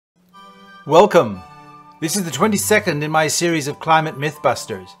Welcome! This is the 22nd in my series of Climate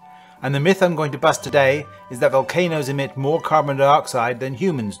Mythbusters, and the myth I'm going to bust today is that volcanoes emit more carbon dioxide than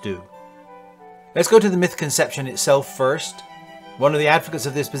humans do. Let's go to the myth conception itself first. One of the advocates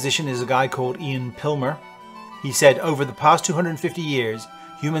of this position is a guy called Ian Pilmer. He said, over the past 250 years,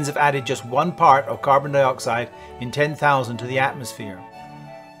 humans have added just 1 part of carbon dioxide in 10,000 to the atmosphere.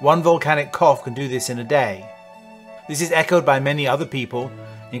 One volcanic cough can do this in a day. This is echoed by many other people,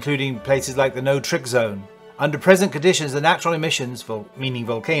 including places like the no-trick zone. Under present conditions, the natural emissions, meaning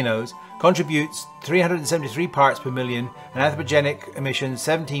volcanoes, contributes 373 parts per million and anthropogenic emissions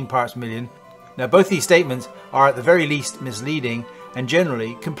 17 parts per million. Now both these statements are at the very least misleading and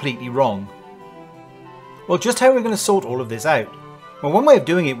generally completely wrong. Well, just how are we going to sort all of this out? Well, one way of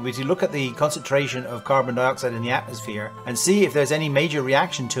doing it would be to look at the concentration of carbon dioxide in the atmosphere and see if there's any major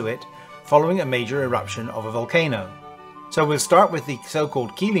reaction to it following a major eruption of a volcano. So we'll start with the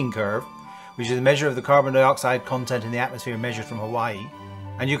so-called Keeling curve, which is a measure of the carbon dioxide content in the atmosphere measured from Hawaii.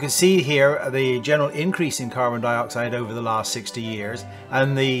 And you can see here the general increase in carbon dioxide over the last 60 years,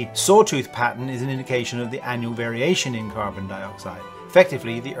 and the sawtooth pattern is an indication of the annual variation in carbon dioxide,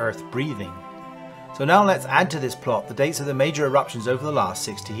 effectively the Earth breathing. So now let's add to this plot the dates of the major eruptions over the last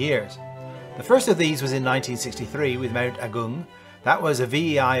 60 years. The first of these was in 1963 with Mount Agung. That was a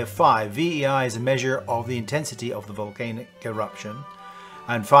VEI of 5. VEI is a measure of the intensity of the volcanic eruption,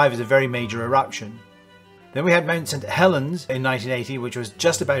 and 5 is a very major eruption. Then we had Mount St. Helens in 1980, which was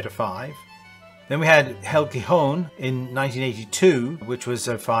just about a 5. Then we had Helkihon in 1982, which was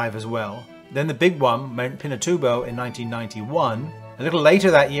a 5 as well. Then the big one, Mount Pinatubo in 1991. A little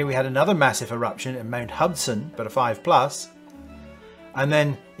later that year we had another massive eruption at Mount Hudson, but a 5+. And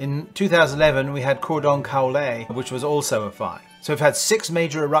then in 2011 we had Cordon Caulet, which was also a 5. So we've had 6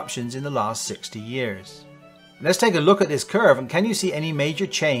 major eruptions in the last 60 years. Let's take a look at this curve, and can you see any major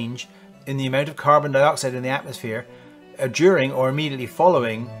change in the amount of carbon dioxide in the atmosphere during or immediately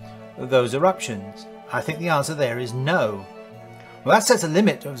following those eruptions? I think the answer there is no. Well, that sets a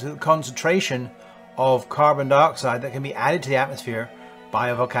limit to the concentration of carbon dioxide that can be added to the atmosphere by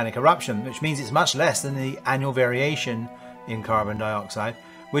a volcanic eruption, which means it's much less than the annual variation in carbon dioxide,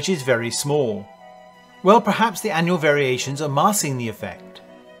 which is very small. Well, perhaps the annual variations are masking the effect.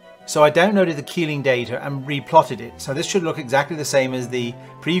 So I downloaded the Keeling data and replotted it. So this should look exactly the same as the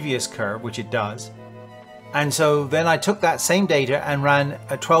previous curve, which it does. And so then I took that same data and ran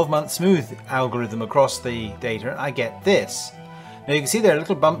a 12-month smooth algorithm across the data, and I get this. Now you can see there are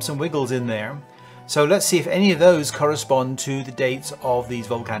little bumps and wiggles in there. So let's see if any of those correspond to the dates of these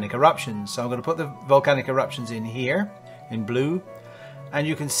volcanic eruptions. So I'm going to put the volcanic eruptions in here, in blue, and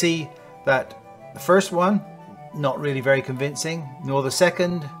you can see that the first one, not really very convincing, nor the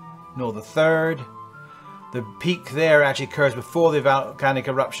second, nor the third. The peak there actually occurs before the volcanic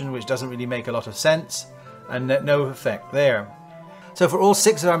eruption, which doesn't really make a lot of sense, and no effect there. So for all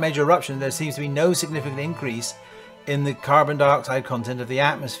 6 of our major eruptions, there seems to be no significant increase in the carbon dioxide content of the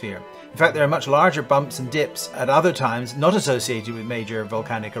atmosphere. In fact, there are much larger bumps and dips at other times not associated with major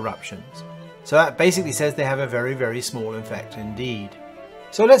volcanic eruptions. So that basically says they have a very, very small effect indeed.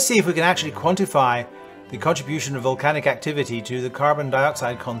 So let's see if we can actually quantify the contribution of volcanic activity to the carbon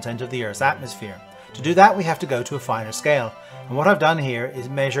dioxide content of the Earth's atmosphere. To do that, we have to go to a finer scale. And what I've done here is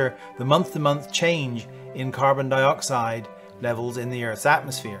measure the month-to-month change in carbon dioxide levels in the Earth's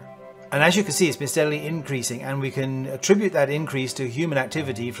atmosphere. And as you can see, it's been steadily increasing, and we can attribute that increase to human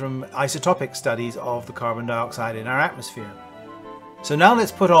activity from isotopic studies of the carbon dioxide in our atmosphere. So now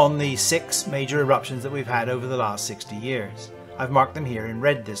let's put on the 6 major eruptions that we've had over the last 60 years. I've marked them here in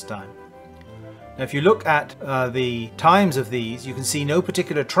red this time. Now if you look at the times of these, you can see no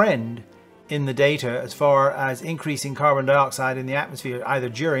particular trend in the data as far as increasing carbon dioxide in the atmosphere either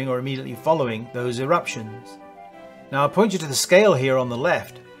during or immediately following those eruptions. Now I'll point you to the scale here on the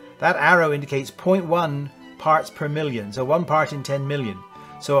left. That arrow indicates 0.1 parts per million, so 1 part in 10 million.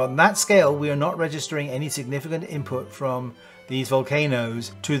 So on that scale we are not registering any significant input from these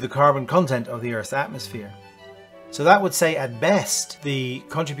volcanoes to the carbon content of the Earth's atmosphere. So that would say at best the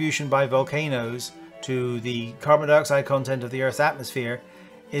contribution by volcanoes to the carbon dioxide content of the Earth's atmosphere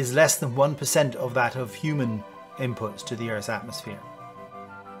is less than 1% of that of human inputs to the Earth's atmosphere.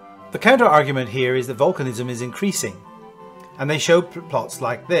 The counter argument here is that volcanism is increasing, and they show plots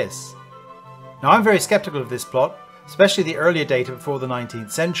like this. Now I'm very skeptical of this plot, especially the earlier data before the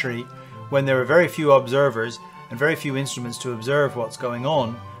 19th century, when there were very few observers and very few instruments to observe what's going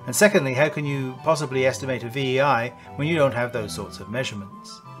on. And secondly, how can you possibly estimate a VEI when you don't have those sorts of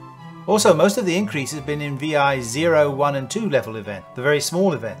measurements? Also, most of the increase has been in VEI 0, 1 and 2 level events, the very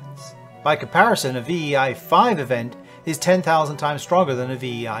small events. By comparison, a VEI 5 event is 10,000 times stronger than a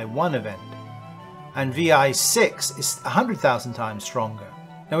VEI1 event, and VEI6 is 100,000 times stronger.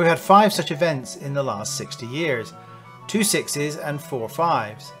 Now we've had 5 such events in the last 60 years, 2 6s and 4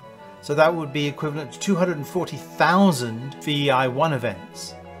 5s. So that would be equivalent to 240,000 VEI1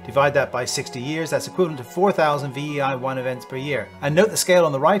 events. Divide that by 60 years, that's equivalent to 4,000 VEI1 events per year. And note the scale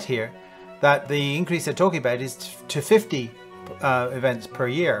on the right here, that the increase they're talking about is to 50 events per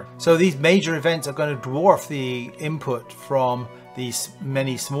year. So these major events are going to dwarf the input from these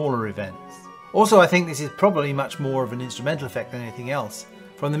many smaller events. Also, I think this is probably much more of an instrumental effect than anything else.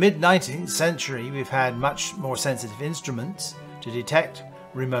 From the mid-19th century, we've had much more sensitive instruments to detect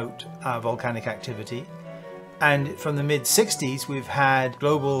remote volcanic activity. And from the mid-60s, we've had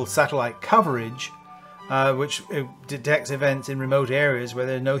global satellite coverage, which detects events in remote areas where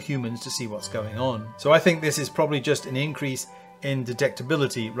there are no humans to see what's going on. So I think this is probably just an increase in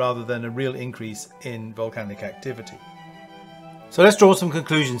detectability rather than a real increase in volcanic activity. So let's draw some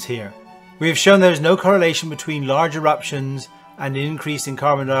conclusions here. We have shown there is no correlation between large eruptions and an increase in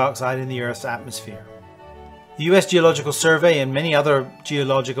carbon dioxide in the Earth's atmosphere. The US Geological Survey and many other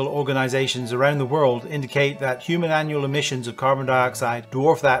geological organizations around the world indicate that human annual emissions of carbon dioxide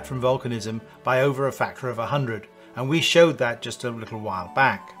dwarf that from volcanism by over a factor of 100, and we showed that just a little while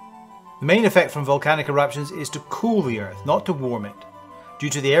back. The main effect from volcanic eruptions is to cool the Earth, not to warm it, due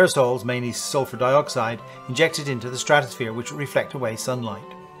to the aerosols, mainly sulfur dioxide, injected into the stratosphere, which reflect away sunlight.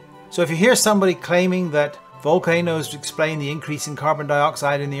 So if you hear somebody claiming that volcanoes explain the increase in carbon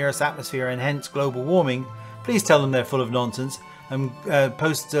dioxide in the Earth's atmosphere and hence global warming, please tell them they're full of nonsense and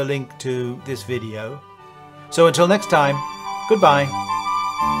post a link to this video. So until next time, goodbye.